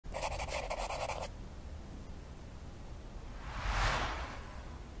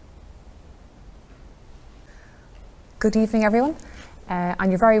Good evening, everyone,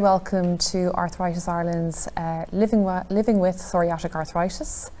 and you're very welcome to Arthritis Ireland's Living with Psoriatic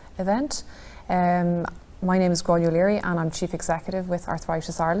Arthritis event. My name is Gráinne O'Leary and I'm Chief Executive with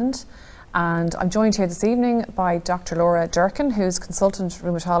Arthritis Ireland, and I'm joined here this evening by Dr Laura Durcan, who's Consultant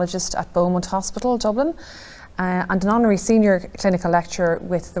Rheumatologist at Beaumont Hospital, Dublin, and an Honorary Senior Clinical Lecturer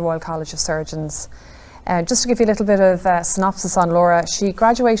with the Royal College of Surgeons. Just to give you a little bit of synopsis on Laura, she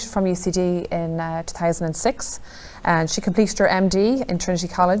graduated from UCD in 2006 and she completed her MD in Trinity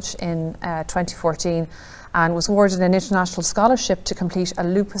College in 2014 and was awarded an international scholarship to complete a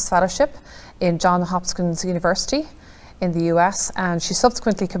lupus fellowship in Johns Hopkins University in the US, and she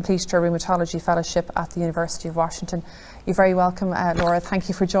subsequently completed her rheumatology fellowship at the University of Washington. You're very welcome, Laura. Thank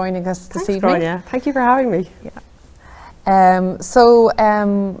you for joining us this evening. Gráinne. Thank you for having me. Yeah.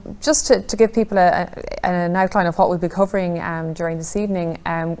 Just to give people an outline of what we'll be covering during this evening,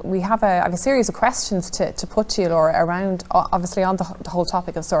 I have a series of questions to put to you, Laura, around obviously on the whole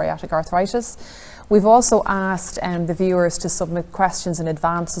topic of psoriatic arthritis. We've also asked the viewers to submit questions in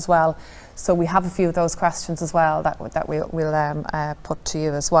advance as well, so we have a few of those questions as well that we'll put to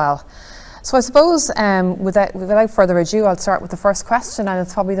you as well. So I suppose without further ado, I'll start with the first question, and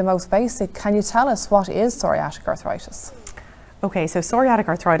it's probably the most basic. Can you tell us what is psoriatic arthritis? Okay, so psoriatic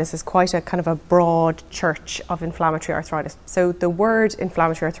arthritis is quite a kind of a broad church of inflammatory arthritis. So the word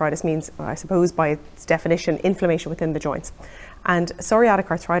inflammatory arthritis means, I suppose by its definition, inflammation within the joints. And psoriatic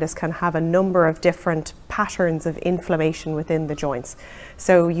arthritis can have a number of different patterns of inflammation within the joints.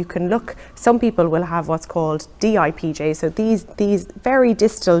 So you can look, some people will have what's called DIPJ, so these very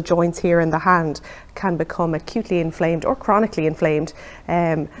distal joints here in the hand can become acutely inflamed or chronically inflamed.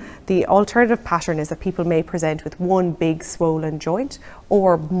 The alternative pattern is that people may present with one big swollen joint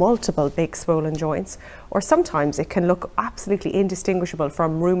or multiple big swollen joints, or sometimes it can look absolutely indistinguishable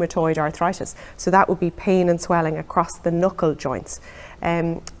from rheumatoid arthritis. So that would be pain and swelling across the knuckle joints.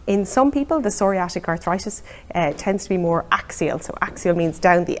 In some people, the psoriatic arthritis tends to be more axial. So axial means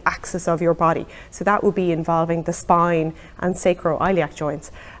down the axis of your body. So that would be involving the spine and sacroiliac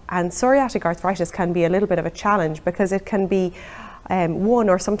joints. And psoriatic arthritis can be a little bit of a challenge because it can be one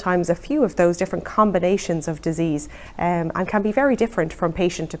or sometimes a few of those different combinations of disease and can be very different from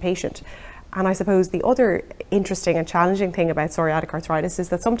patient to patient. And I suppose the other interesting and challenging thing about psoriatic arthritis is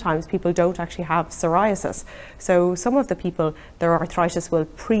that sometimes people don't actually have psoriasis. So some of the people, their arthritis will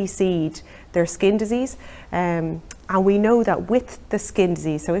precede their skin disease. And we know that with the skin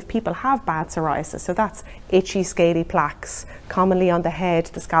disease, so if people have bad psoriasis, so that's itchy, scaly plaques, commonly on the head,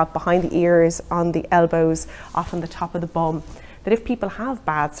 the scalp, behind the ears, on the elbows, often the top of the bum, that if people have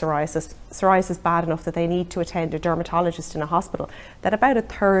bad psoriasis bad enough that they need to attend a dermatologist in a hospital, that about a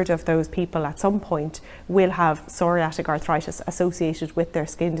third of those people at some point will have psoriatic arthritis associated with their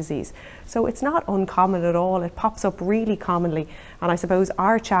skin disease. So it's not uncommon at all. It pops up really commonly. And I suppose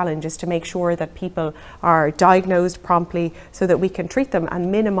our challenge is to make sure that people are diagnosed promptly so that we can treat them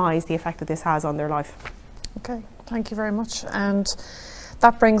and minimise the effect that this has on their life. Okay, thank you very much. And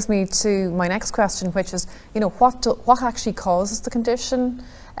that brings me to my next question, which is, what actually causes the condition?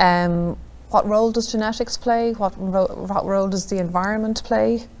 What role does genetics play? What role does the environment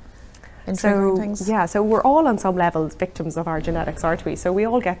play in triggering things? Yeah, so we're all on some levels victims of our genetics, aren't we? So we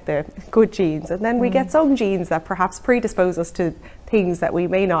all get the good genes, and then we get some genes that perhaps predispose us to things that we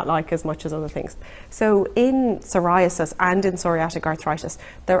may not like as much as other things. So in psoriasis and in psoriatic arthritis,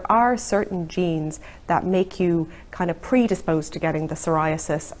 there are certain genes that make you kind of predisposed to getting the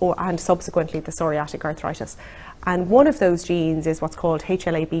psoriasis and subsequently the psoriatic arthritis. And one of those genes is what's called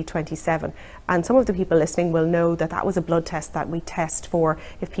HLA-B27. And some of the people listening will know that that was a blood test that we test for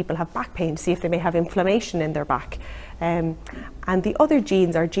if people have back pain, to see if they may have inflammation in their back. And the other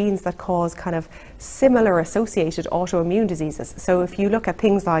genes are genes that cause kind of similar associated autoimmune diseases. So if you look at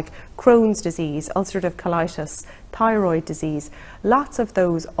things like Crohn's disease, ulcerative colitis, thyroid disease, lots of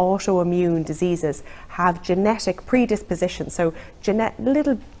those autoimmune diseases have genetic predispositions, so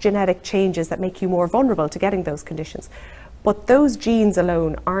little genetic changes that make you more vulnerable to getting those conditions. But those genes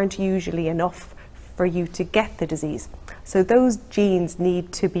alone aren't usually enough for you to get the disease. So those genes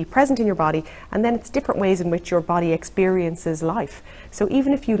need to be present in your body, and then it's different ways in which your body experiences life. So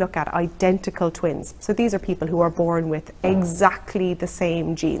even if you look at identical twins, so these are people who are born with exactly the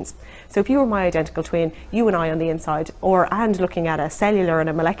same genes. So if you were my identical twin, you and I on the inside, and looking at a cellular and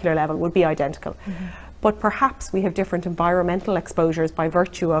a molecular level, would be identical. But perhaps we have different environmental exposures by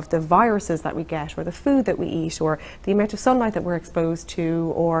virtue of the viruses that we get, or the food that we eat, or the amount of sunlight that we're exposed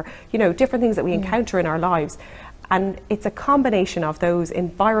to, or different things that we encounter in our lives. And it's a combination of those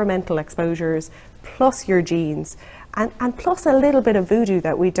environmental exposures plus your genes and plus a little bit of voodoo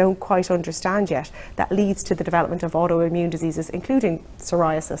that we don't quite understand yet that leads to the development of autoimmune diseases, including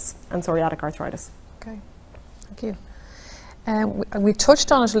psoriasis and psoriatic arthritis. Okay, thank you. We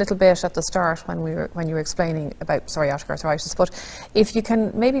touched on it a little bit at the start when you were explaining about psoriatic arthritis, but if you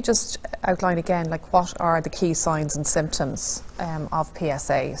can maybe just outline again, like what are the key signs and symptoms of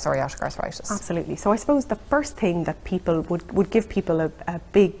PSA, psoriatic arthritis? Absolutely. So I suppose the first thing that people would give people a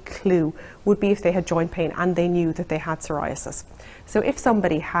big clue would be if they had joint pain and they knew that they had psoriasis. So if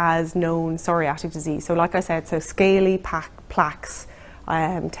somebody has known psoriatic disease, so like I said, so scaly plaques,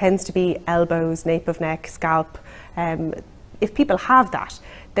 tends to be elbows, nape of neck, scalp. If people have that,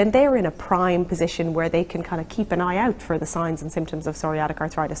 then they're in a prime position where they can kind of keep an eye out for the signs and symptoms of psoriatic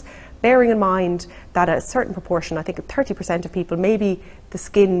arthritis, bearing in mind that a certain proportion, I think 30% of people, maybe the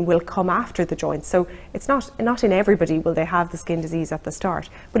skin will come after the joints. So it's not in everybody will they have the skin disease at the start.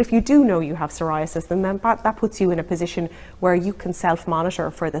 But if you do know you have psoriasis, then that puts you in a position where you can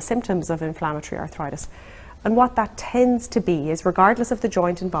self-monitor for the symptoms of inflammatory arthritis. And what that tends to be is, regardless of the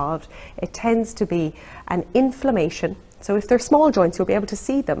joint involved, it tends to be an inflammation. So if they're small joints, you'll be able to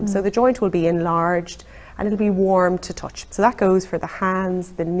see them. So the joint will be enlarged and it'll be warm to touch. So that goes for the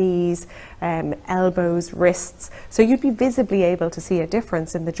hands, the knees, elbows, wrists. So you'd be visibly able to see a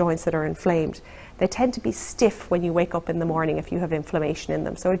difference in the joints that are inflamed. They tend to be stiff when you wake up in the morning if you have inflammation in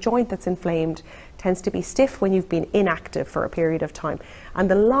them. So a joint that's inflamed tends to be stiff when you've been inactive for a period of time. And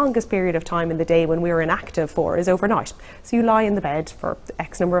the longest period of time in the day when we're inactive for is overnight. So you lie in the bed for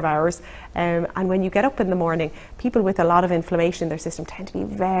X number of hours, and when you get up in the morning, people with a lot of inflammation in their system tend to be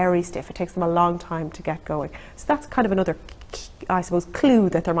very stiff. It takes them a long time to get going. So that's kind of another, I suppose, clue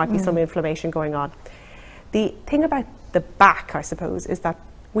that there might be some inflammation going on. The thing about the back, I suppose, is that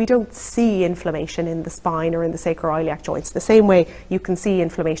we don't see inflammation in the spine or in the sacroiliac joints the same way you can see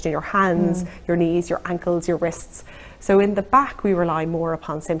inflammation in your hands, your knees, your ankles, your wrists. So in the back, we rely more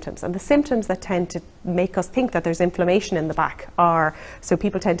upon symptoms. And the symptoms that tend to make us think that there's inflammation in the back are, so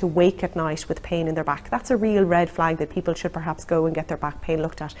people tend to wake at night with pain in their back. That's a real red flag that people should perhaps go and get their back pain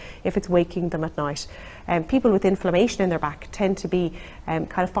looked at if it's waking them at night. People with inflammation in their back tend to be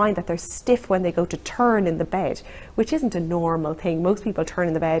kind of find that they're stiff when they go to turn in the bed, which isn't a normal thing. Most people turn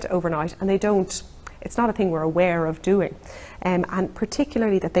in the bed overnight and they don't. It's not a thing we're aware of doing. And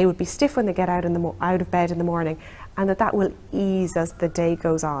particularly that they would be stiff when they get out of bed in the morning, and that will ease as the day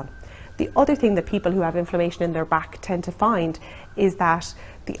goes on. The other thing that people who have inflammation in their back tend to find is that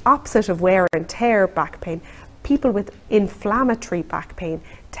the opposite of wear and tear back pain, people with inflammatory back pain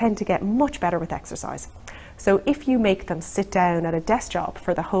tend to get much better with exercise. So if you make them sit down at a desk job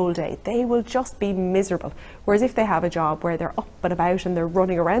for the whole day, they will just be miserable. Whereas if they have a job where they're up and about and they're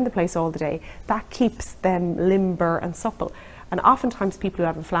running around the place all the day, that keeps them limber and supple. And oftentimes people who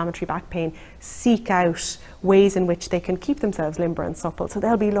have inflammatory back pain seek out ways in which they can keep themselves limber and supple. So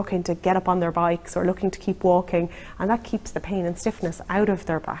they'll be looking to get up on their bikes or looking to keep walking, and that keeps the pain and stiffness out of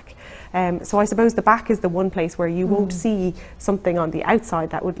their back. So I suppose the back is the one place where you won't see something on the outside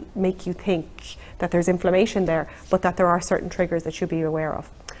that would make you think that there's inflammation there, but that there are certain triggers that you should be aware of.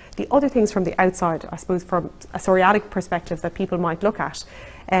 The other things from the outside, I suppose from a psoriatic perspective that people might look at,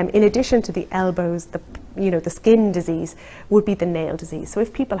 in addition to the elbows, the skin disease, would be the nail disease. So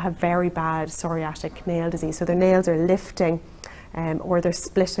if people have very bad psoriatic nail disease, so their nails are lifting or they're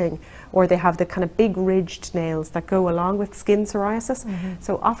splitting, or they have the kind of big ridged nails that go along with skin psoriasis.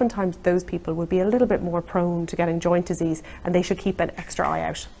 So oftentimes those people would be a little bit more prone to getting joint disease, and they should keep an extra eye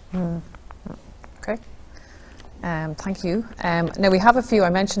out. Okay. Thank you. Now we have a few. I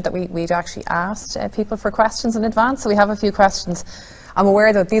mentioned that we'd actually asked people for questions in advance, so we have a few questions. I'm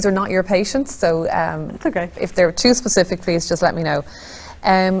aware that these are not your patients, so okay. If they're too specific, please just let me know.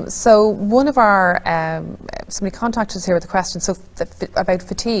 So one of our, somebody contacted us here with a question about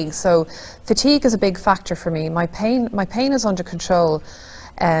fatigue. So fatigue is a big factor for me. My pain is under control.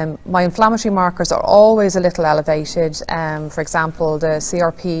 My inflammatory markers are always a little elevated. For example, the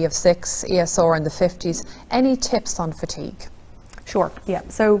CRP of 6, ESR in the 50s. Any tips on fatigue? Sure, yeah.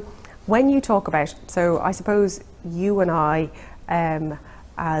 So when you talk about, so I suppose you and I,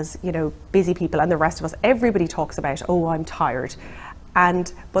 as busy people and the rest of us, everybody talks about, oh, I'm tired.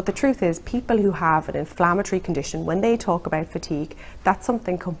 But the truth is, people who have an inflammatory condition, when they talk about fatigue, that's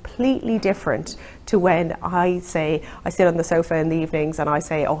something completely different to when I sit on the sofa in the evenings and I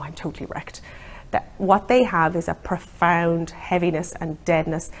say, oh, I'm totally wrecked. that what they have is a profound heaviness and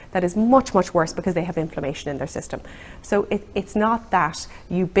deadness that is much, much worse because they have inflammation in their system. So it's not that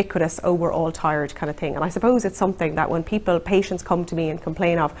ubiquitous, oh, we're all tired kind of thing. And I suppose it's something that when patients come to me and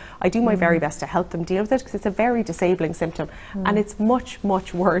complain of, I do my very best to help them deal with it, because it's a very disabling symptom and it's much,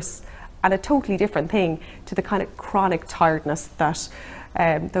 much worse and a totally different thing to the kind of chronic tiredness that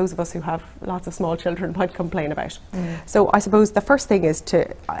those of us who have lots of small children might complain about. So I suppose the first thing is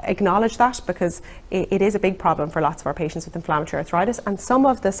to acknowledge that, because it is a big problem for lots of our patients with inflammatory arthritis, and some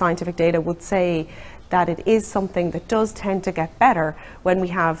of the scientific data would say that it is something that does tend to get better when we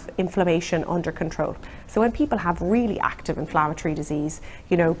have inflammation under control. So when people have really active inflammatory disease,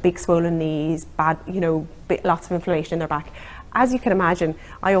 you know, big swollen knees, bad, you know, lots of inflammation in their back, as you can imagine,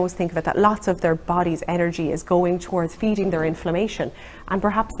 I always think of it that lots of their body's energy is going towards feeding their inflammation, and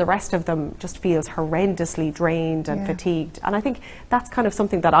perhaps the rest of them just feels horrendously drained and fatigued. And I think that's kind of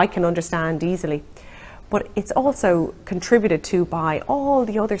something that I can understand easily. But it's also contributed to by all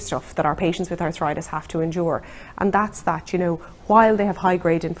the other stuff that our patients with arthritis have to endure. And that's that, you know, while they have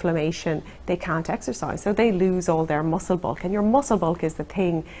high-grade inflammation, they can't exercise. So they lose all their muscle bulk. And your muscle bulk is the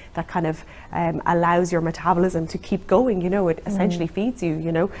thing that kind of allows your metabolism to keep going. You know, it essentially feeds you,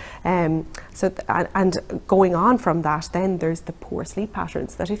 you know. And going on from that, then there's the poor sleep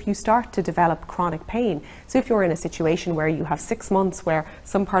patterns, that if you start to develop chronic pain, so if you're in a situation where you have 6 months where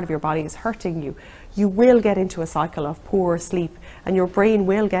some part of your body is hurting you, you will get into a cycle of poor sleep, and your brain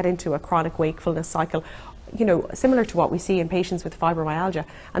will get into a chronic wakefulness cycle, you know, similar to what we see in patients with fibromyalgia,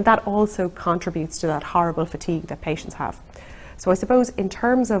 and that also contributes to that horrible fatigue that patients have. So I suppose in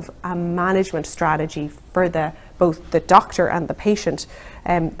terms of a management strategy for both the doctor and the patient,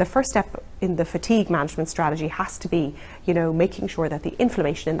 the first step in the fatigue management strategy has to be, you know, making sure that the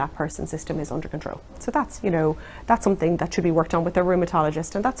inflammation in that person's system is under control. So that's, you know, that's something that should be worked on with a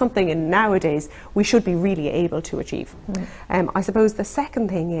rheumatologist, and that's something nowadays we should be really able to achieve. I suppose the second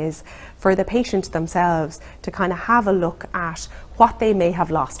thing is for the patient themselves to kind of have a look at what they may have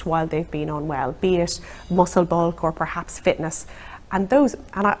lost while they've been unwell, be it muscle bulk or perhaps fitness. And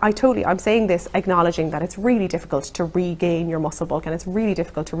I'm saying this acknowledging that it's really difficult to regain your muscle bulk, and it's really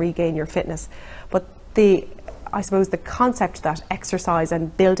difficult to regain your fitness. But I suppose the concept that exercise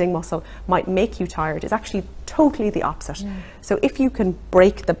and building muscle might make you tired is actually totally the opposite. So if you can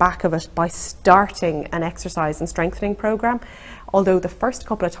break the back of it by starting an exercise and strengthening program, although the first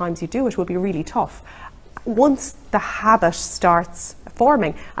couple of times you do it will be really tough, once the habit starts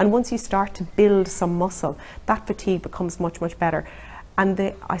forming and once you start to build some muscle, that fatigue becomes much, much better.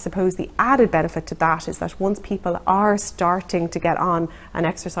 And I suppose the added benefit to that is that once people are starting to get on an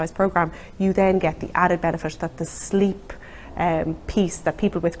exercise program, you then get the added benefit that the sleep piece that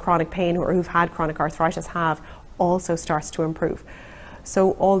people with chronic pain or who've had chronic arthritis have also starts to improve.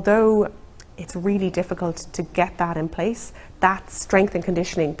 So although it's really difficult to get that in place, that strength and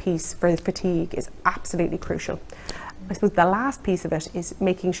conditioning piece for fatigue is absolutely crucial. I suppose the last piece of it is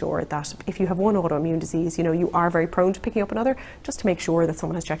making sure that if you have one autoimmune disease, you know, you are very prone to picking up another, just to make sure that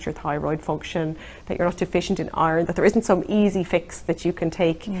someone has checked your thyroid function, that you're not deficient in iron, that there isn't some easy fix that you can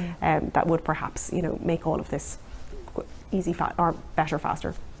take that would perhaps, you know, make all of this easy or better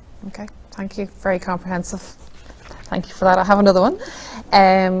faster. Okay, thank you. Very comprehensive. Thank you for that. I have another one.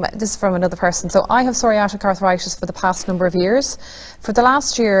 This is from another person. So I have psoriatic arthritis for the past number of years. For the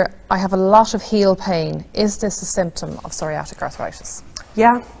last year, I have a lot of heel pain. Is this a symptom of psoriatic arthritis?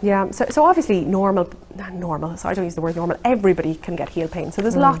 Yeah. So obviously so I don't use the word normal, everybody can get heel pain. So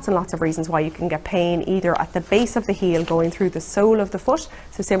there's lots and lots of reasons why you can get pain either at the base of the heel going through the sole of the foot,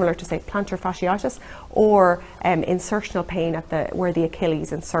 so similar to say plantar fasciitis, or insertional pain at where the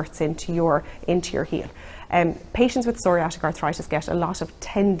Achilles inserts into your heel. Patients with psoriatic arthritis get a lot of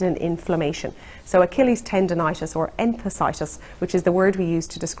tendon inflammation. So Achilles tendonitis or enthesitis, which is the word we use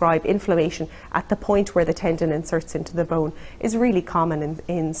to describe inflammation at the point where the tendon inserts into the bone, is really common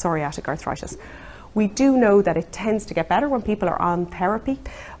in psoriatic arthritis. We do know that it tends to get better when people are on therapy,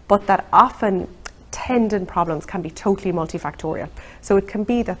 but that often tendon problems can be totally multifactorial. So it can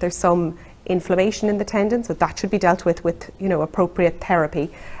be that there's some inflammation in the tendon, so that should be dealt with you know, appropriate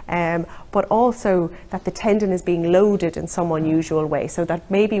therapy, but also that the tendon is being loaded in some unusual way, so that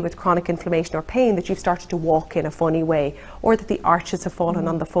maybe with chronic inflammation or pain that you've started to walk in a funny way, or that the arches have fallen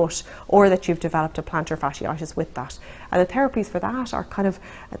on the foot, or that you've developed a plantar fasciitis with that. And the therapies for that are kind of,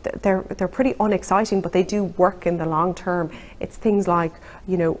 they're pretty unexciting, but they do work in the long term. It's things like,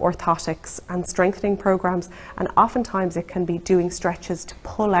 you know, orthotics and strengthening programs, and oftentimes it can be doing stretches to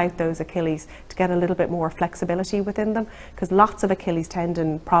pull out those Achilles to get a little bit more flexibility within them, because lots of Achilles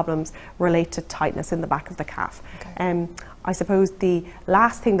tendon problems problems relate to tightness in the back of the calf. Okay. I suppose the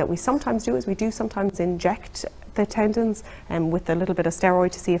last thing that we sometimes do is we do sometimes inject the tendons with a little bit of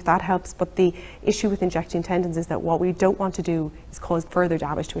steroid to see if that helps, but the issue with injecting tendons is that what we don't want to do is cause further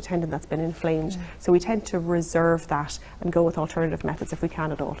damage to a tendon that's been inflamed. So we tend to reserve that and go with alternative methods if we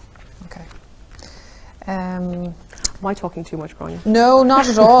can at all. Okay. Am I talking too much, Gráinne? No, not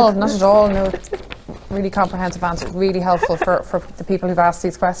at all, not at all. No, really comprehensive answer, really helpful for the people who've asked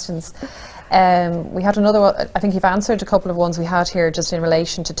these questions. We had another one. I think you've answered a couple of ones we had here just in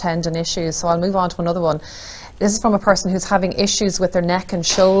relation to tendon issues, so I'll move on to another one. This is from a person who's having issues with their neck and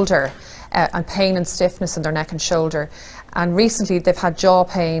shoulder and pain and stiffness in their neck and shoulder, and recently they've had jaw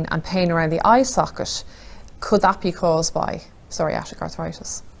pain and pain around the eye socket. Could that be caused by psoriatic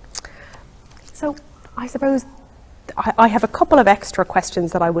arthritis? So I suppose I have a couple of extra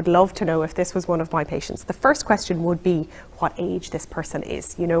questions that I would love to know if this was one of my patients. The first question would be what age this person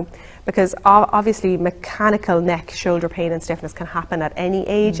is, you know, because obviously mechanical neck, shoulder pain and stiffness can happen at any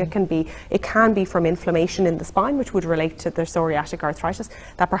age. It can be from inflammation in the spine, which would relate to their psoriatic arthritis,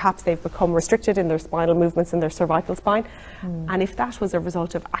 that perhaps they've become restricted in their spinal movements in their cervical spine. And if that was a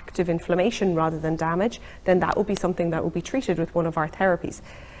result of active inflammation rather than damage, then that would be something that would be treated with one of our therapies.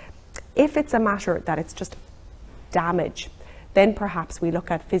 If it's a matter that it's just damage, then perhaps we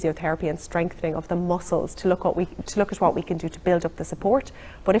look at physiotherapy and strengthening of the muscles to look at what we can do to build up the support.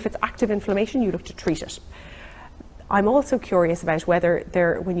 But if it's active inflammation, you look to treat it. I'm also curious about whether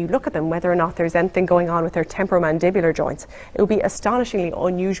when you look at them, whether or not there's anything going on with their temporomandibular joints. It would be astonishingly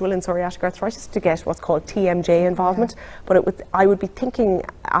unusual in psoriatic arthritis to get what's called TMJ involvement, but I would be thinking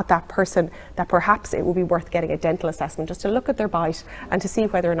at that person that perhaps it would be worth getting a dental assessment just to look at their bite and to see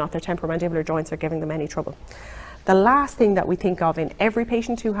whether or not their temporomandibular joints are giving them any trouble. The last thing that we think of in every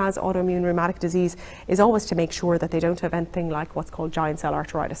patient who has autoimmune rheumatic disease is always to make sure that they don't have anything like what's called giant cell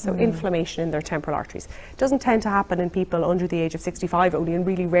arteritis, so inflammation in their temporal arteries. It doesn't tend to happen in people under the age of 65, only in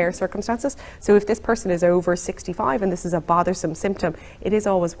really rare circumstances. So if this person is over 65 and this is a bothersome symptom, it is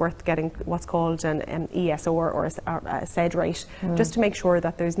always worth getting what's called an ESR or a SED rate, just to make sure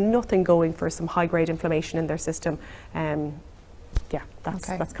that there's nothing going for some high-grade inflammation in their system. Yeah, that's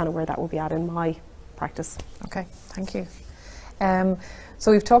kind of where that will be at in my practice. Okay, thank you.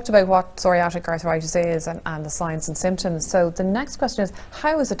 So we've talked about what psoriatic arthritis is and the signs and symptoms. So the next question is,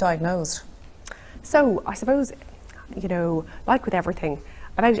 how is it diagnosed? So I suppose, you know, like with everything,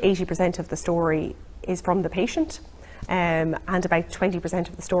 about 80% of the story is from the patient. And about 20%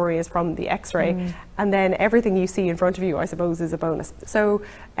 of the story is from the x-ray, and then everything you see in front of you, I suppose, is a bonus. So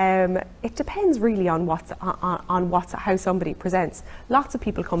it depends really on how somebody presents. Lots of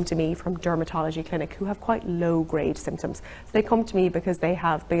people come to me from dermatology clinic who have quite low grade symptoms. So they come to me because they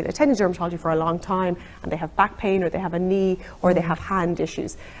have been attending dermatology for a long time and they have back pain or they have a knee or they have hand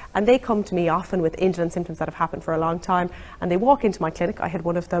issues. And they come to me often with indolent symptoms that have happened for a long time, and they walk into my clinic. I had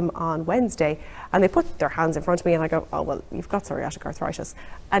one of them on Wednesday, and they put their hands in front of me and I go, oh, well, you've got psoriatic arthritis.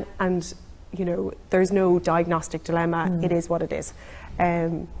 And you know, there's no diagnostic dilemma. It is what it is.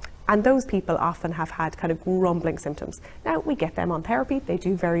 And those people often have had kind of grumbling symptoms. Now, we get them on therapy, they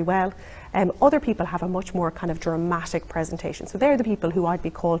do very well. Other people have a much more kind of dramatic presentation. So they're the people who I'd be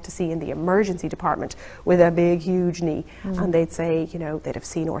called to see in the emergency department with a big, huge knee. And they'd say, you know, they'd have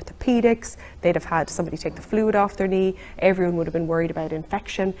seen orthopedics, they'd have had somebody take the fluid off their knee, everyone would have been worried about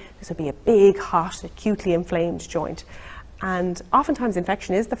infection. This would be a big, hot, acutely inflamed joint. And oftentimes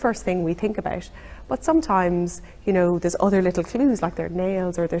infection is the first thing we think about. But sometimes, you know, there's other little clues like their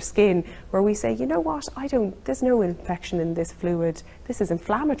nails or their skin where we say, you know what, there's no infection in this fluid. This is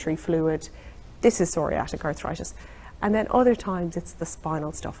inflammatory fluid. This is psoriatic arthritis. And then other times it's the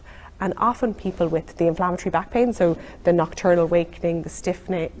spinal stuff. And often people with the inflammatory back pain, so the nocturnal awakening, the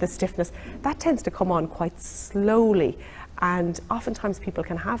stiffness, that tends to come on quite slowly. And oftentimes people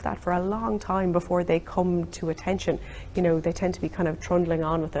can have that for a long time before they come to attention. You know, they tend to be kind of trundling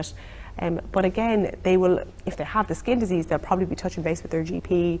on with it. But again, they will, if they have the skin disease, they'll probably be touching base with their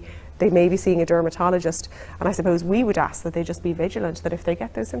GP. They may be seeing a dermatologist. And I suppose we would ask that they just be vigilant, that if they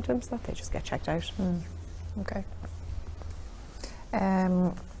get those symptoms, that they just get checked out. Okay.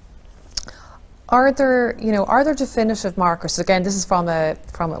 Are there definitive markers? Again, this is from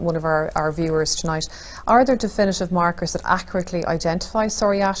one of our viewers tonight. Are there definitive markers that accurately identify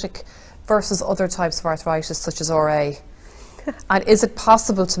psoriatic versus other types of arthritis, such as RA? And is it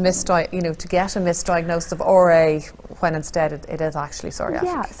possible to to get a misdiagnosis of RA when instead it is actually psoriatic?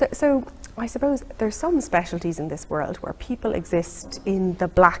 Yeah. So I suppose there's some specialties in this world where people exist in the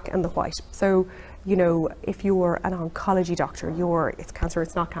black and the white. So, you know, if you're an oncology doctor, it's cancer,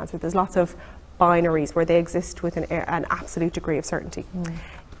 it's not cancer. There's lots of binaries where they exist with an absolute degree of certainty.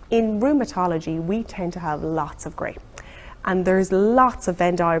 in rheumatology, we tend to have lots of grey. And there's lots of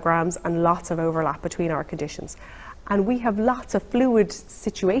Venn diagrams and lots of overlap between our conditions. And we have lots of fluid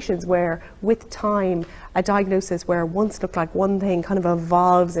situations where, with time, a diagnosis where once looked like one thing kind of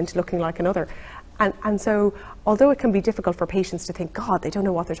evolves into looking like another. And so, although it can be difficult for patients to think, God, they don't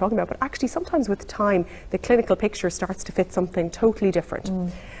know what they're talking about, but actually sometimes with time, the clinical picture starts to fit something totally different.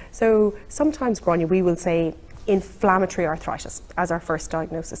 So sometimes, Gráinne, we will say inflammatory arthritis as our first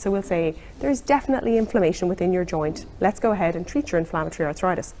diagnosis. So we'll say, there's definitely inflammation within your joint. Let's go ahead and treat your inflammatory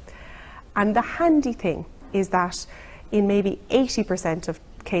arthritis. And the handy thing is that in maybe 80% of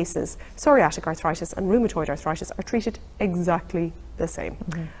cases, psoriatic arthritis and rheumatoid arthritis are treated exactly the same.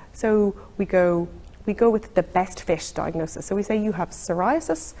 So we go with the best fit diagnosis. So we say you have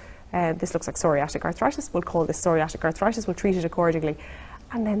psoriasis, this looks like psoriatic arthritis, we'll call this psoriatic arthritis, we'll treat it accordingly.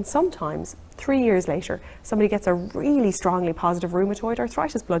 And then sometimes, 3 years later, somebody gets a really strongly positive rheumatoid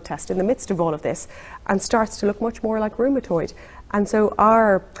arthritis blood test in the midst of all of this and starts to look much more like rheumatoid. And so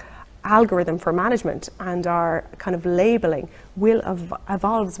our algorithm for management and our kind of labelling will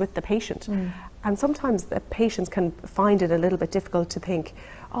evolves with the patient. And sometimes the patients can find it a little bit difficult to think,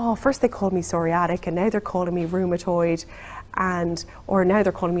 oh, first they called me psoriatic and now they're calling me rheumatoid, or now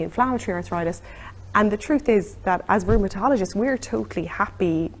they're calling me inflammatory arthritis. And the truth is that as rheumatologists, we're totally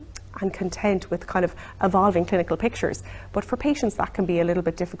happy and content with kind of evolving clinical pictures. But for patients, that can be a little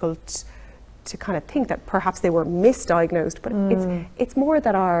bit difficult to kind of think that perhaps they were misdiagnosed. But it's more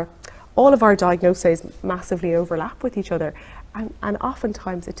that all of our diagnoses massively overlap with each other. And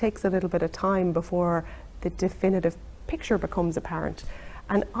oftentimes it takes a little bit of time before the definitive picture becomes apparent.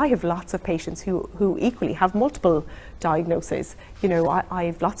 And I have lots of patients who equally have multiple diagnoses. You know, I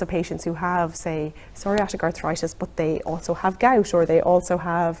have lots of patients who have, say, psoriatic arthritis, but they also have gout, or they also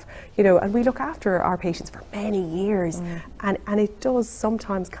have, you know, and we look after our patients for many years. And it does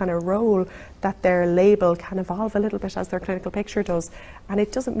sometimes kind of roll that their label can evolve a little bit as their clinical picture does. And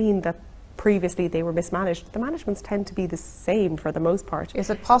it doesn't mean that previously they were mismanaged. The managements tend to be the same for the most part.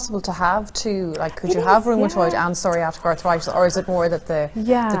 Is it possible to have two, like could you have rheumatoid and psoriatic arthritis, or is it more that the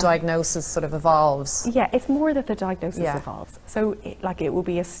diagnosis sort of evolves? Yeah, it's more that the diagnosis evolves. So it would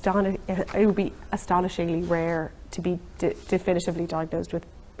be astonishingly rare to be definitively diagnosed with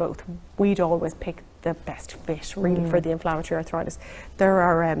both. We'd always pick the best fit really for the inflammatory arthritis. There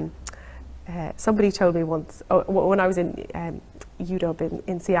are somebody told me once, when I was in UW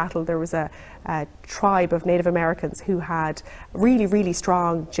in Seattle, there was a tribe of Native Americans who had really, really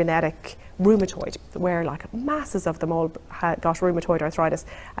strong genetic rheumatoid, where like masses of them all got rheumatoid arthritis.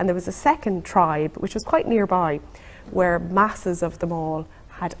 And there was a second tribe, which was quite nearby, where masses of them all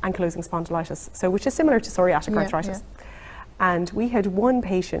had ankylosing spondylitis, so which is similar to psoriatic arthritis. And we had one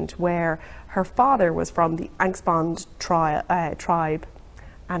patient where her father was from the Ankspond tribe,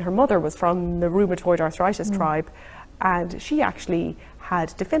 and her mother was from the rheumatoid arthritis tribe. And she actually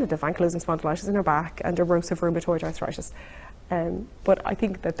had definitive ankylosing spondylitis in her back and erosive rheumatoid arthritis. But I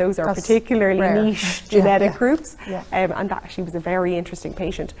think that those are particularly niche genetic groups. And that actually was a very interesting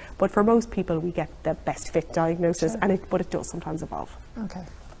patient. But for most people, we get the best fit diagnosis, but it does sometimes evolve. Okay,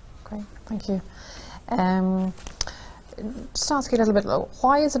 great, thank you. Just to ask you a little bit,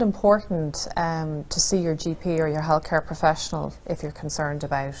 why is it important to see your GP or your healthcare professional if you're concerned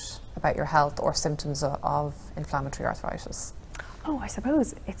about your health or symptoms of inflammatory arthritis? Oh, I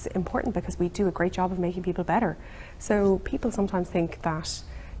suppose it's important because we do a great job of making people better. So people sometimes think that,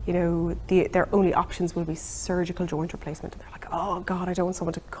 you know, their only options will be surgical joint replacement. And they're like, oh God, I don't want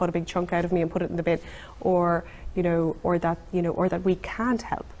someone to cut a big chunk out of me and put it in the bin, or that we can't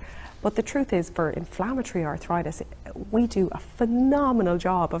help. But the truth is, for inflammatory arthritis, we do a phenomenal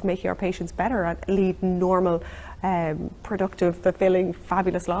job of making our patients better and lead normal, productive, fulfilling,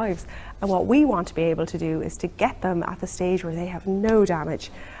 fabulous lives. And what we want to be able to do is to get them at the stage where they have no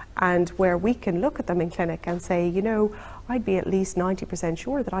damage, and where we can look at them in clinic and say, you know, I'd be at least 90%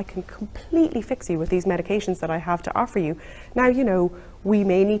 sure that I can completely fix you with these medications that I have to offer you. Now, you know, we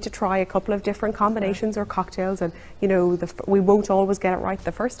may need to try a couple of different combinations or cocktails, and you know, we won't always get it right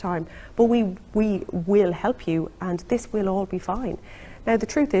the first time, but we will help you, and this will all be fine. Now, the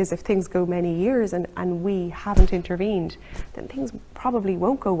truth is, if things go many years and we haven't intervened, then things probably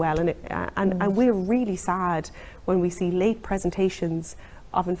won't go well, and we're really sad when we see late presentations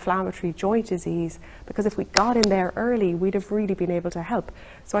of inflammatory joint disease, because if we got in there early, we'd have really been able to help.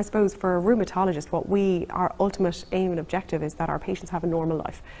 So I suppose for a rheumatologist, our ultimate aim and objective is that our patients have a normal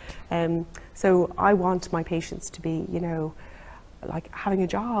life. So I want my patients to be, you know, like having a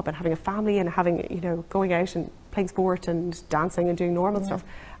job and having a family and having, you know, going out and playing sport and dancing and doing normal stuff.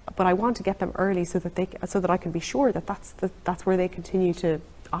 But I want to get them early so that I can be sure that that's where they continue to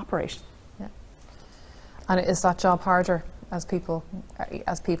operate. Yeah. And is that job harder as people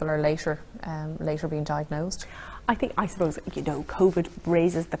are later being diagnosed? I suppose, you know, COVID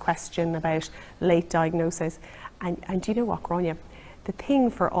raises the question about late diagnosis. And do you know what, Gráinne? The thing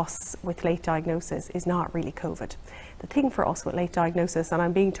for us with late diagnosis is not really COVID. The thing for us with late diagnosis, and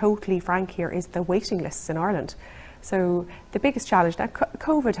I'm being totally frank here, is the waiting lists in Ireland. So the biggest challenge, now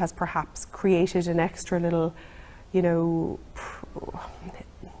COVID has perhaps created an extra little, you know,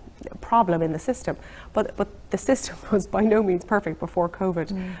 problem in the system, but the system was by no means perfect before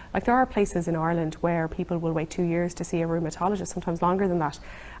COVID. Like, there are places in Ireland where people will wait 2 years to see a rheumatologist, sometimes longer than that.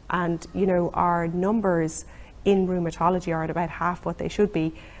 And, you know, our numbers in rheumatology are at about half what they should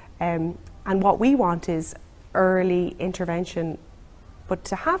be. And what we want is early intervention. But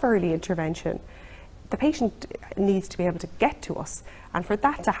to have early intervention, the patient needs to be able to get to us. And for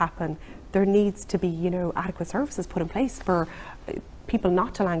that to happen, there needs to be, you know, adequate services put in place for people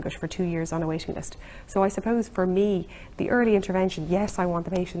not to languish for 2 years on a waiting list. So I suppose for me, the early intervention, yes, I want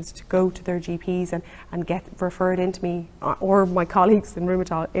the patients to go to their GPs and get referred into me or my colleagues in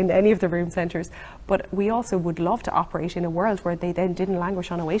in any of the rheum centres, but we also would love to operate in a world where they then didn't languish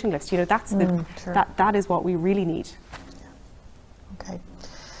on a waiting list. You know, that's that is what we really need. Okay.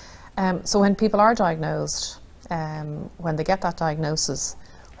 So when people are diagnosed, when they get that diagnosis,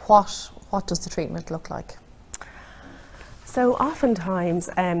 what does the treatment look like? So oftentimes,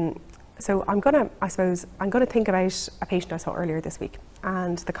 so I'm gonna think about a patient I saw earlier this week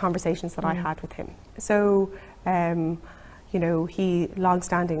and the conversations that I had with him. So, you know, he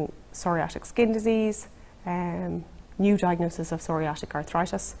long-standing psoriatic skin disease, new diagnosis of psoriatic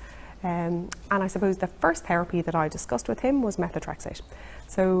arthritis, and I suppose the first therapy that I discussed with him was methotrexate.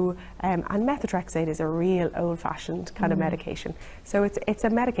 So, and methotrexate is a real old-fashioned kind of medication. So it's a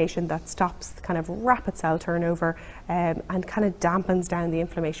medication that stops kind of rapid cell turnover and kind of dampens down the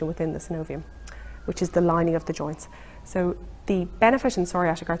inflammation within the synovium, which is the lining of the joints. So the benefit in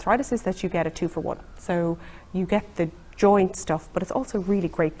psoriatic arthritis is that you get a 2-for-1. So you get the joint stuff, but it's also really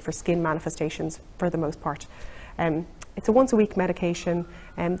great for skin manifestations for the most part. It's a once-a-week medication.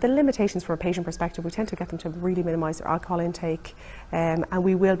 The limitations from a patient perspective, we tend to get them to really minimise their alcohol intake, and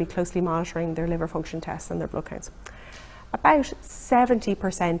we will be closely monitoring their liver function tests and their blood counts. About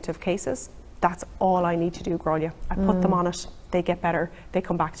 70% of cases, that's all I need to do, Gráinne. I put them on it, they get better, they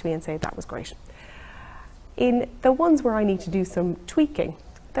come back to me and say that was great. In the ones where I need to do some tweaking,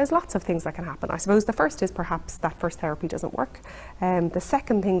 there's lots of things that can happen. I suppose the first is perhaps that first therapy doesn't work. The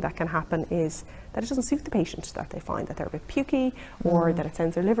second thing that can happen is that it doesn't suit the patient, that they find that they're a bit pukey, or that it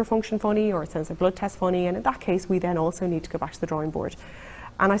sends their liver function funny, or it sends their blood test funny, and in that case we then also need to go back to the drawing board.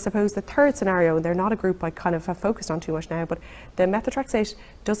 And I suppose the third scenario, and they're not a group I kind of have focused on too much now, but the methotrexate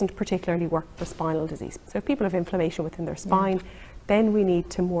doesn't particularly work for spinal disease. So if people have inflammation within their spine, then we need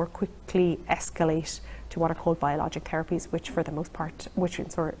to more quickly escalate to what are called biologic therapies, which for the most part,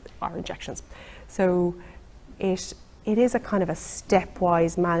 are injections. So it is a kind of a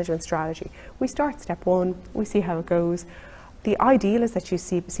stepwise management strategy. We start step 1, we see how it goes. The ideal is that you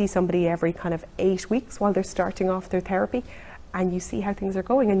see somebody every kind of 8 weeks while they're starting off their therapy, and you see how things are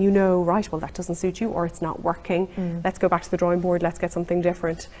going, and you know, right, well, that doesn't suit you, or it's not working. Let's go back to the drawing board, let's get something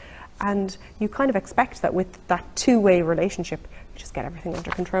different. And you kind of expect that with that two-way relationship, you just get everything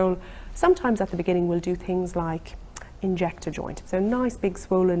under control. Sometimes at the beginning we'll do things like inject a joint. So nice big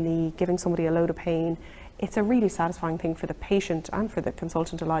swollen knee, giving somebody a load of pain. It's a really satisfying thing for the patient and for the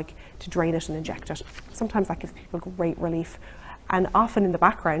consultant alike to drain it and inject it. Sometimes that gives people great relief. And often in the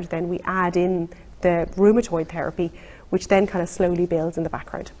background then we add in the rheumatoid therapy, which then kind of slowly builds in the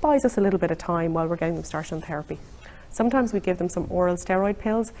background. Buys us a little bit of time while we're getting them started on therapy. Sometimes we give them some oral steroid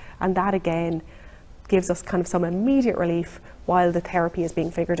pills, and that again gives us kind of some immediate relief while the therapy is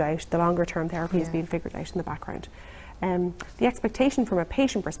being figured out, the longer term therapy is being figured out in the background. The expectation from a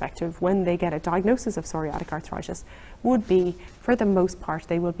patient perspective when they get a diagnosis of psoriatic arthritis would be, for the most part,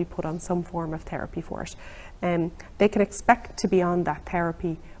 they will be put on some form of therapy for it. They can expect to be on that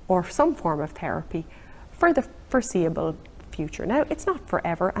therapy or some form of therapy for the foreseeable future. Now, it's not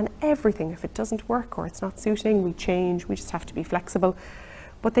forever, and everything, if it doesn't work or it's not suiting, we change, we just have to be flexible.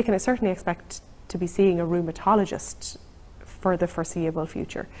 But they can certainly expect to be seeing a rheumatologist for the foreseeable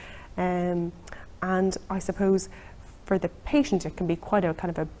future. And I suppose for the patient, it can be quite a kind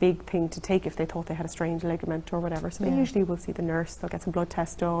of a big thing to take if they thought they had a strained ligament or whatever. So they usually will see the nurse, they'll get some blood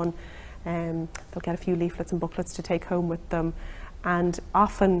tests done, they'll get a few leaflets and booklets to take home with them, and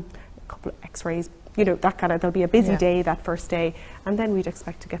often a couple of x-rays, you know, that kind of, there'll be a busy day that first day, and then we'd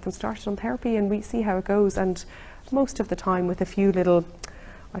expect to get them started on therapy and we see how it goes. And most of the time, with a few little,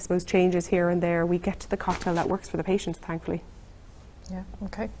 I suppose, changes here and there, we get to the cocktail that works for the patient, thankfully. Yeah,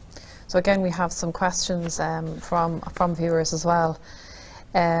 okay. So again, we have some questions from viewers as well.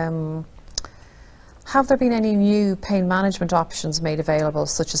 Have there been any new pain management options made available,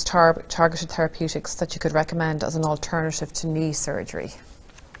 such as targeted therapeutics, that you could recommend as an alternative to knee surgery?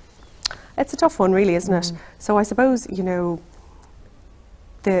 It's a tough one, really, isn't it? So I suppose, you know,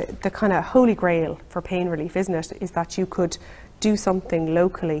 the kind of holy grail for pain relief, isn't it, is that you could do something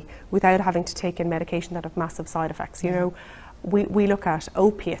locally without having to take in medication that have massive side effects. You know, we look at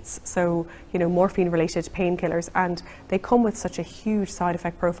opiates, so, you know, morphine-related painkillers, and they come with such a huge side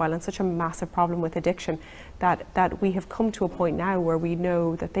effect profile and such a massive problem with addiction that we have come to a point now where we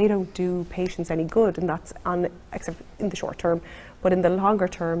know that they don't do patients any good, and that's except in the short term, but in the longer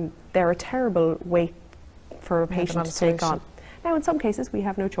term, they're a terrible weight for a patient to take on. Now, in some cases, we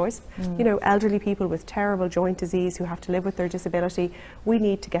have no choice. You know, elderly people with terrible joint disease who have to live with their disability, we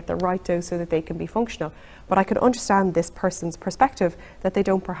need to get the right dose so that they can be functional. But I could understand this person's perspective that they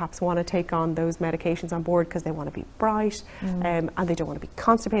don't perhaps want to take on those medications on board because they want to be bright and they don't want to be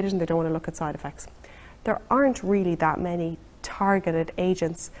constipated and they don't want to look at side effects. There aren't really that many targeted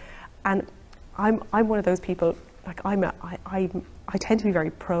agents, and I'm one of those people, like I tend to be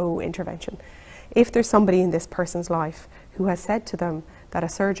very pro-intervention. If there's somebody in this person's life who has said to them that a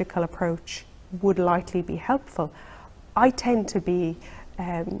surgical approach would likely be helpful, I tend to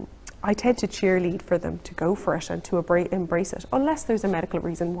cheerlead for them to go for it and to embrace it, unless there's a medical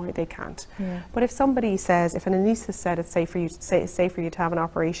reason why they can't. But if somebody says, if an anaesthetist said it's safe for you to have an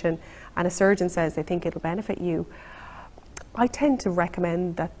operation, and a surgeon says they think it'll benefit you, I tend to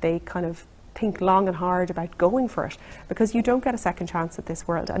recommend that they kind of think long and hard about going for it, because you don't get a second chance at this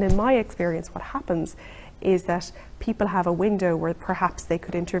world. And in my experience, what happens is that people have a window where perhaps they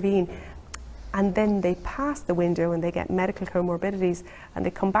could intervene, and then they pass the window and they get medical comorbidities, and they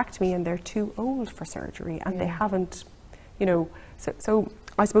come back to me and they're too old for surgery, and they haven't, you know, so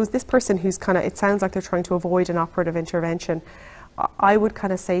I suppose this person who's kind of, it sounds like they're trying to avoid an operative intervention, I would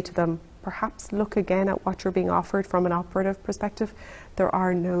kind of say to them, perhaps look again at what you're being offered from an operative perspective. There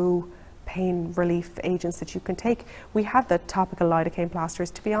are no pain relief agents that you can take. We had the topical lidocaine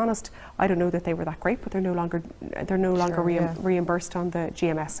plasters. To be honest, I don't know that they were that great, but they're no longer reimbursed on the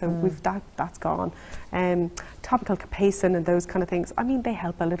GMS, so we've that's gone. Topical capsaicin and those kind of things, I mean, they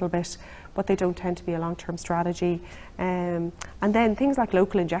help a little bit, but they don't tend to be a long-term strategy. And then things like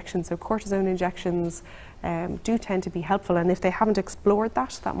local injections, so cortisone injections, do tend to be helpful, and if they haven't explored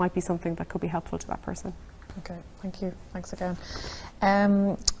that, that might be something that could be helpful to that person. Okay, thank you. Thanks again.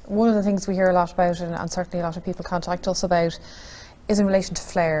 One of the things we hear a lot about, and certainly a lot of people contact us about, is in relation to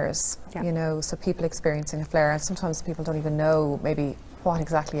flares. You know, so people experiencing a flare, and sometimes people don't even know maybe what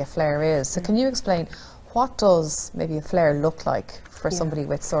exactly a flare is. So can you explain, what does maybe a flare look like for somebody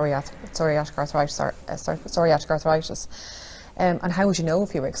with psoriatic arthritis, and how would you know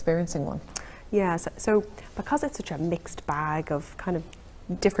if you were experiencing one? Yeah, so because it's such a mixed bag of kind of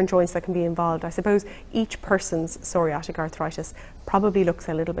different joints that can be involved, I suppose each person's psoriatic arthritis probably looks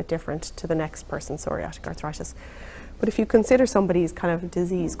a little bit different to the next person's psoriatic arthritis. But if you consider somebody's kind of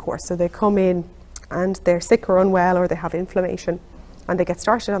disease course, so they come in and they're sick or unwell, or they have inflammation, and they get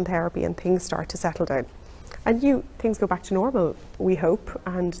started on therapy and things start to settle down. And things go back to normal, we hope,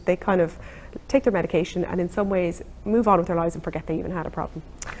 and they kind of take their medication and in some ways move on with their lives and forget they even had a problem.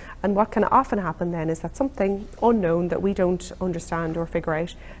 And what can often happen then is that something unknown that we don't understand or figure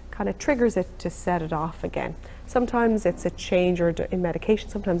out kind of triggers it to set it off again. Sometimes it's a change in medication,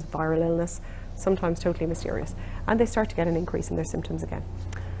 sometimes viral illness, sometimes totally mysterious. And they start to get an increase in their symptoms again.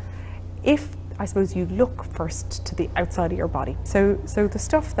 If, I suppose, you look first to the outside of your body, so the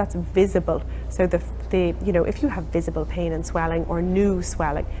stuff that's visible, so you know, if you have visible pain and swelling or new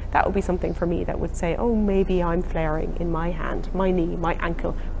swelling, that would be something for me that would say, oh, maybe I'm flaring in my hand, my knee, my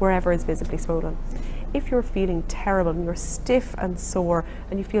ankle, wherever is visibly swollen. If you're feeling terrible and you're stiff and sore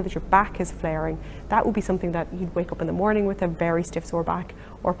and you feel that your back is flaring, that would be something that you'd wake up in the morning with a very stiff sore back,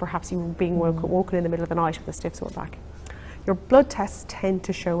 or perhaps you were being woken in the middle of the night with a stiff sore back. Your blood tests tend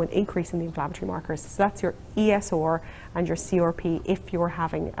to show an increase in the inflammatory markers. So that's your ESR and your CRP if you're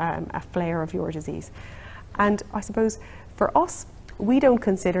having a flare of your disease. And I suppose for us, we don't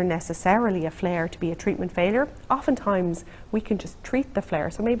consider necessarily a flare to be a treatment failure. Oftentimes we can just treat the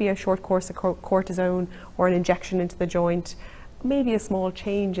flare. So maybe a short course of cortisone or an injection into the joint, maybe a small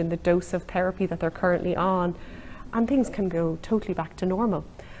change in the dose of therapy that they're currently on, and things can go totally back to normal.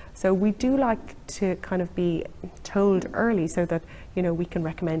 So we do like to kind of be told early so that, you know, we can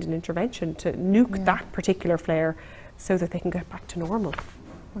recommend an intervention to nuke that particular flare so that they can get back to normal.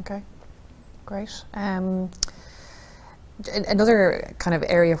 Okay, great. Another kind of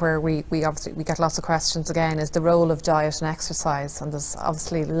area where we obviously get lots of questions again is the role of diet and exercise, and there's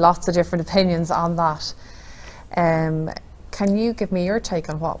obviously lots of different opinions on that. Can you give me your take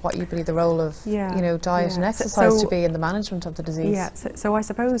on what you believe the role of diet and exercise to be in the management of the disease? Yeah, so I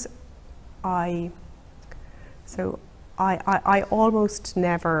suppose I almost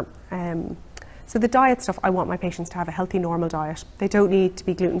never. So the diet stuff, I want my patients to have a healthy, normal diet. They don't need to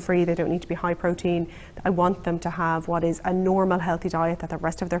be gluten-free, they don't need to be high protein. I want them to have what is a normal, healthy diet that the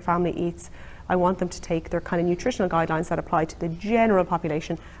rest of their family eats. I want them to take their kind of nutritional guidelines that apply to the general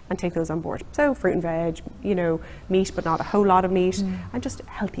population and take those on board. So fruit and veg, meat, but not a whole lot of meat, and just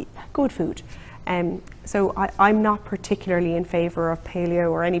healthy, good food. So I'm not particularly in favour of paleo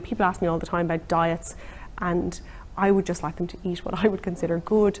or any. People ask me all the time about diets, and I would just like them to eat what I would consider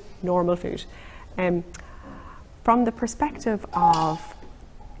good, normal food. From the perspective of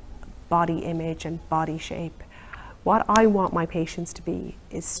body image and body shape, what I want my patients to be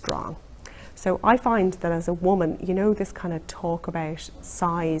is strong. So I find that as a woman, this kind of talk about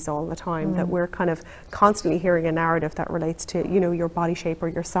size all the time, that we're kind of constantly hearing a narrative that relates to, your body shape or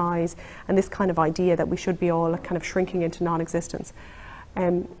your size, and this kind of idea that we should be all kind of shrinking into non-existence.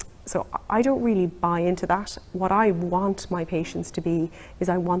 So I don't really buy into that. What I want my patients to be is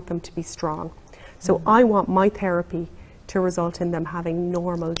I want them to be strong. So I want my therapy to result in them having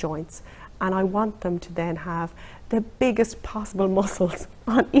normal joints, and I want them to then have the biggest possible muscles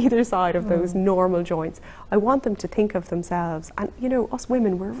on either side of those normal joints. I want them to think of themselves, and us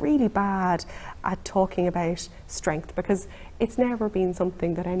women, we're really bad at talking about strength because it's never been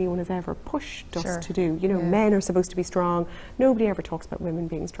something that anyone has ever pushed us to do. Men are supposed to be strong. Nobody ever talks about women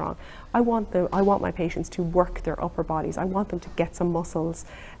being strong. I want my patients to work their upper bodies. I want them to get some muscles.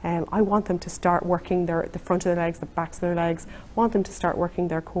 I want them to start working the front of their legs, the backs of their legs. I want them to start working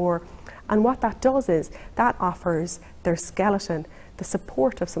their core. And what that does is that offers their skeleton the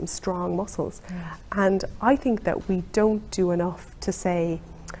support of some strong muscles. And I think that we don't do enough to say,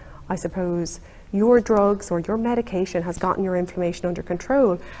 I suppose, your drugs or your medication has gotten your inflammation under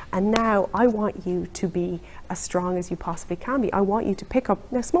control, and now I want you to be as strong as you possibly can be. I want you to pick up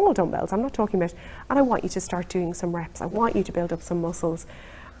small dumbbells, I'm not talking about, and I want you to start doing some reps. I want you to build up some muscles,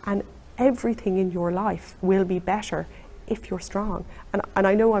 and everything in your life will be better if you're strong. And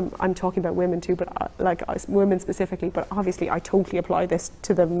I know I'm talking about women too, but women specifically, but obviously I totally apply this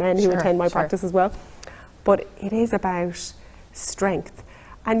to the men who attend my practice as well. But it is about strength.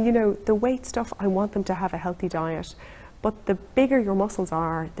 And the weight stuff, I want them to have a healthy diet. But the bigger your muscles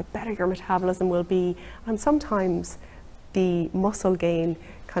are, the better your metabolism will be. And sometimes the muscle gain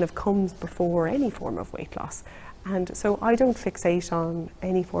kind of comes before any form of weight loss. And so I don't fixate on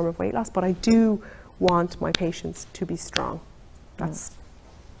any form of weight loss, but I do want my patients to be strong. That's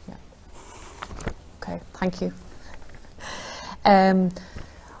Okay, thank you.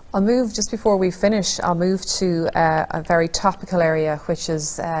 I'll move, just before we finish, I'll move to a very topical area, which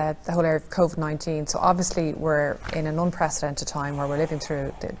is the whole area of COVID-19. So obviously we're in an unprecedented time where we're living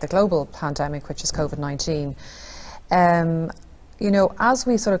through the global pandemic, which is COVID-19. As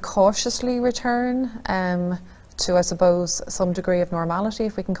we sort of cautiously return to, I suppose, some degree of normality,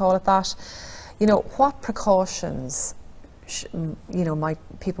 if we can call it that, what precautions might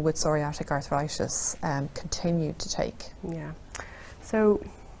people with psoriatic arthritis continue to take? Yeah, so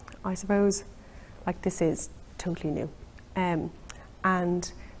I suppose this is totally new,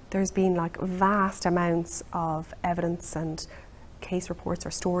 and there's been vast amounts of evidence and case reports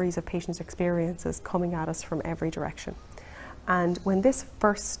or stories of patients' experiences coming at us from every direction. And when this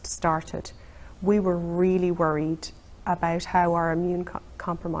first started, we were really worried about how our immune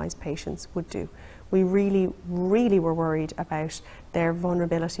compromised patients would do. We really, really were worried about their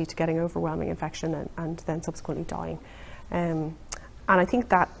vulnerability to getting overwhelming infection and then subsequently dying. And I think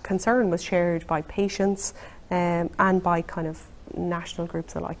that concern was shared by patients and by kind of national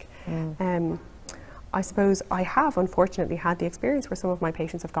groups alike. I suppose I have unfortunately had the experience where some of my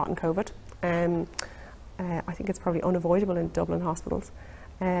patients have gotten COVID. I think it's probably unavoidable in Dublin hospitals.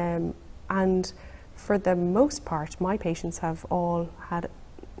 And for the most part, my patients have all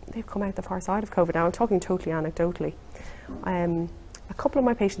they've come out the far side of COVID. Now I'm talking totally anecdotally. A couple of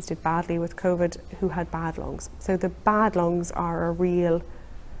my patients did badly with COVID who had bad lungs. So the bad lungs are a real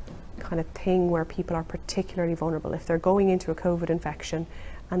kind of thing where people are particularly vulnerable. If they're going into a COVID infection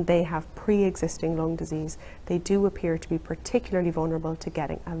and they have pre-existing lung disease, they do appear to be particularly vulnerable to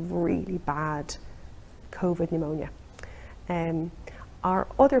getting a really bad COVID pneumonia. Our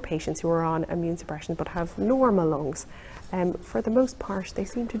other patients who are on immune suppression but have normal lungs, for the most part, they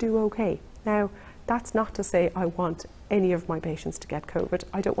seem to do okay. Now, that's not to say I want any of my patients to get COVID.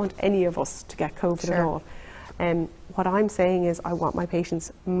 I don't want any of us to get COVID at all. What I'm saying is I want my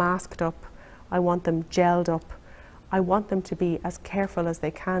patients masked up, I want them gelled up, I want them to be as careful as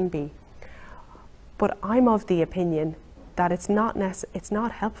they can be. But I'm of the opinion that it's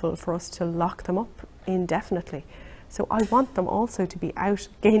not helpful for us to lock them up indefinitely. So I want them also to be out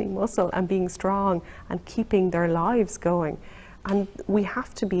gaining muscle and being strong and keeping their lives going. And we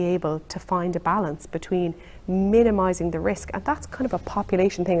have to be able to find a balance between minimizing the risk, and that's kind of a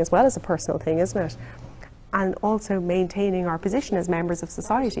population thing as well as a personal thing, isn't it? And also maintaining our position as members of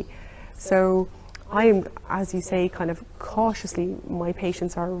society. So I'm, as you say, kind of cautiously, my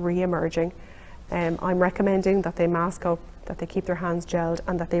patients are re-emerging. I'm recommending that they mask up, that they keep their hands gelled,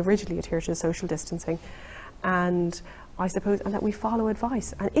 and that they rigidly adhere to social distancing. And I suppose, and that we follow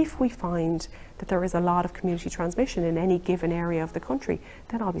advice. And if we find that there is a lot of community transmission in any given area of the country,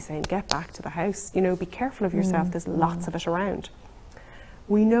 then I'll be saying, get back to the house. You know, be careful of yourself. There's lots of it around.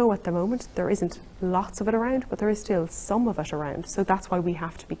 We know at the moment there isn't lots of it around, but there is still some of it around. So that's why we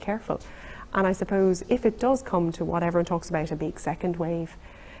have to be careful. And I suppose if it does come to what everyone talks about, a big second wave,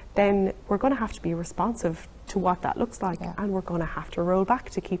 then we're going to have to be responsive to what that looks like. Yeah. And we're going to have to roll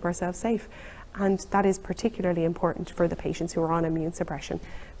back to keep ourselves safe. And that is particularly important for the patients who are on immune suppression,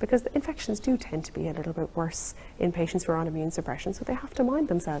 because the infections do tend to be a little bit worse in patients who are on immune suppression, so they have to mind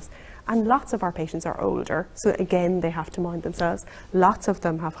themselves. And lots of our patients are older, so again they have to mind themselves. Lots of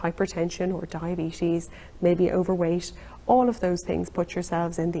them have hypertension or diabetes, maybe overweight. All of those things put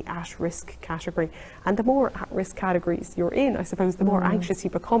yourselves in the at-risk category. And the more at-risk categories you're in, I suppose, the more anxious you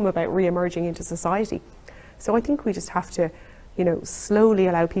become about re-emerging into society. So I think we just have to, you know, slowly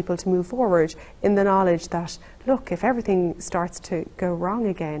allow people to move forward in the knowledge that, look, if everything starts to go wrong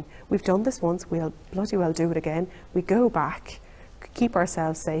again, we've done this once, we'll bloody well do it again. We go back, keep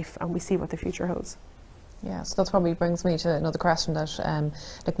ourselves safe, and we see what the future holds. Yeah, so that's probably brings me to another question that,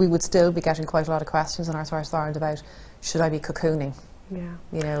 like, we would still be getting quite a lot of questions in Arthritis Ireland about, should I be cocooning? Yeah,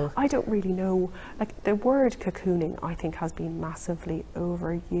 you know, I don't really know. Like, the word cocooning, I think, has been massively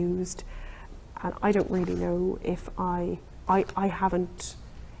overused, and I don't really know if I haven't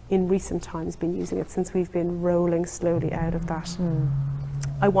in recent times been using it since we've been rolling slowly out of that.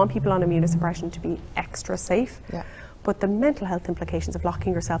 I want people on immunosuppression to be extra safe, but the mental health implications of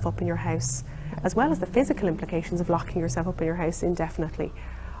locking yourself up in your house, as well as the physical implications of locking yourself up in your house indefinitely,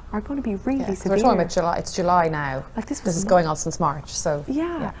 are going to be really severe. We're talking about July. It's July now. Like, this is going on since March. So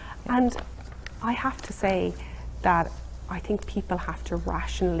and I have to say that I think people have to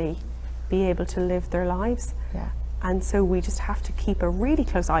rationally be able to live their lives. And so we just have to keep a really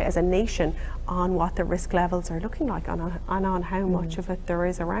close eye as a nation on what the risk levels are looking like and on how much of it there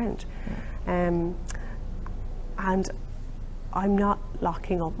is around. And I'm not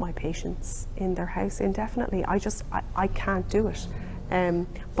locking up my patients in their house indefinitely. I can't do it.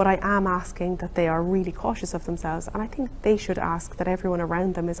 But I am asking that they are really cautious of themselves, and I think they should ask that everyone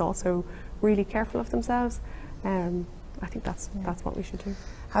around them is also really careful of themselves. I think that's what we should do.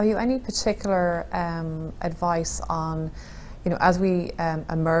 Have you any particular advice on, you know, as we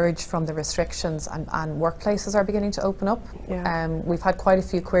emerge from the restrictions and workplaces are beginning to open up? We've had quite a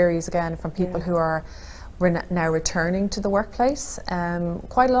few queries again from people who are now returning to the workplace.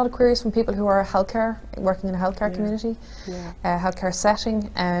 Quite a lot of queries from people who are working in a healthcare community, healthcare setting.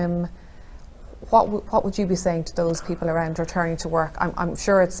 What would you be saying to those people around returning to work? I'm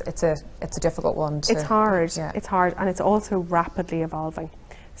sure it's a difficult one. It's hard. It's hard, and it's also rapidly evolving.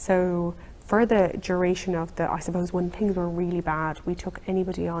 So for the duration of I suppose when things were really bad, we took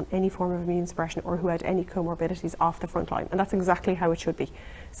anybody on any form of immune suppression or who had any comorbidities off the front line, and that's exactly how it should be.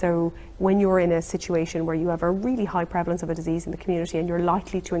 So when you're in a situation where you have a really high prevalence of a disease in the community and you're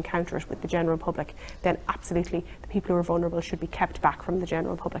likely to encounter it with the general public, then absolutely the people who are vulnerable should be kept back from the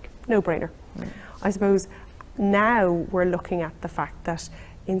general public. No brainer. I suppose now we're looking at the fact that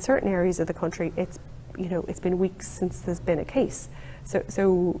in certain areas of the country, it's been weeks since there's been a case.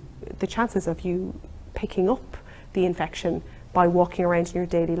 So the chances of you picking up the infection by walking around in your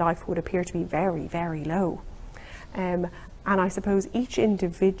daily life would appear to be very, very low. And I suppose each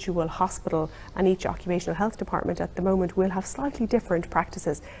individual hospital and each occupational health department at the moment will have slightly different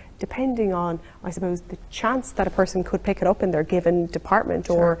practices depending on, I suppose, the chance that a person could pick it up in their given department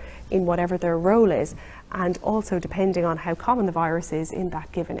or in whatever their role is, and also depending on how common the virus is in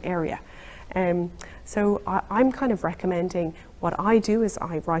that given area. So I'm kind of recommending, what I do is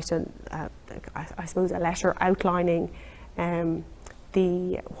I write I suppose a letter outlining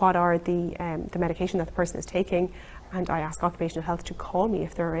what are the medication that the person is taking, and I ask occupational health to call me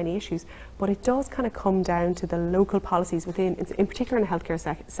if there are any issues. But it does kind of come down to the local policies within, in particular in a healthcare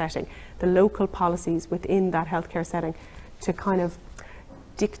setting, the local policies within that healthcare setting to kind of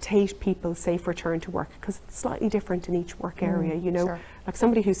dictate people's safe return to work, because it's slightly different in each work area, you know. Sure. Like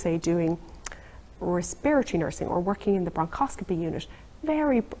somebody who's, say, doing respiratory nursing or working in the bronchoscopy unit,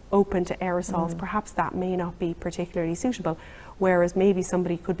 very open to aerosols, perhaps that may not be particularly suitable, whereas maybe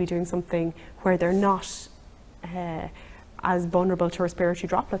somebody could be doing something where they're not as vulnerable to respiratory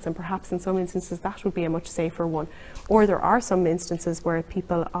droplets, and perhaps in some instances that would be a much safer one. Or there are some instances where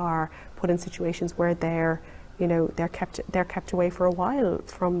people are put in situations where they're, you know, they're kept away for a while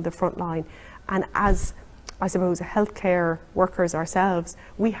from the front line, and as I suppose healthcare workers ourselves,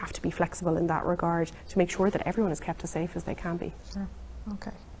 we have to be flexible in that regard to make sure that everyone is kept as safe as they can be. Sure.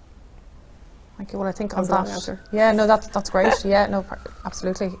 Okay. Thank you. Well, I think on That's a long that, answer. yeah, no, that's great. Yeah, no,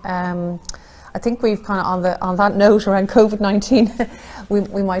 absolutely. I think we've kind of on that note around COVID-19,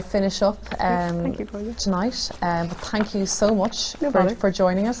 we might finish up Thank you, Gráinne. tonight. But thank you so much No bother. for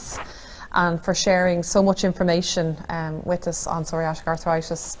joining us and for sharing so much information with us on psoriatic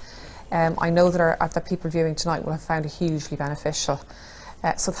arthritis. I know that people viewing tonight will have found it hugely beneficial.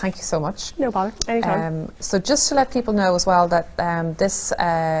 So thank you so much. No bother, anytime. So just to let people know as well that this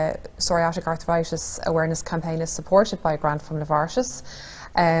psoriatic arthritis awareness campaign is supported by a grant from Novartis,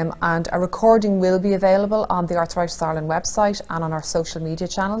 and a recording will be available on the Arthritis Ireland website and on our social media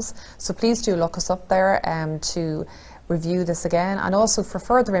channels. So please do look us up there to review this again, and also for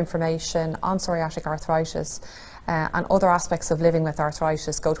further information on psoriatic arthritis and other aspects of living with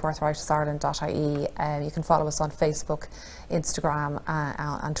arthritis, go to arthritisireland.ie. You can follow us on Facebook, Instagram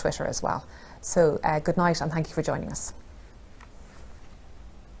and Twitter as well. So good night, and thank you for joining us.